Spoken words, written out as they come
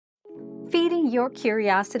feeding your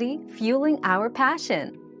curiosity, fueling our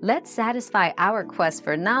passion. Let's satisfy our quest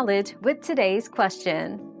for knowledge with today's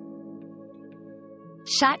question.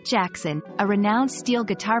 Shot Jackson, a renowned steel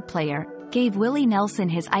guitar player, gave Willie Nelson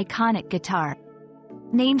his iconic guitar.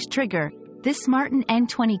 Named Trigger, this Martin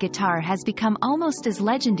N20 guitar has become almost as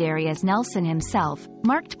legendary as Nelson himself,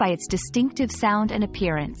 marked by its distinctive sound and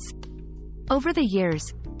appearance. Over the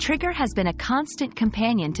years, Trigger has been a constant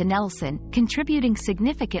companion to Nelson, contributing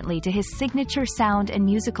significantly to his signature sound and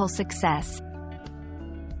musical success.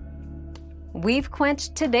 We've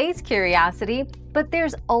quenched today's curiosity, but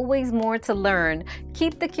there's always more to learn.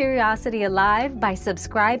 Keep the curiosity alive by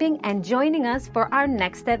subscribing and joining us for our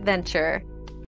next adventure.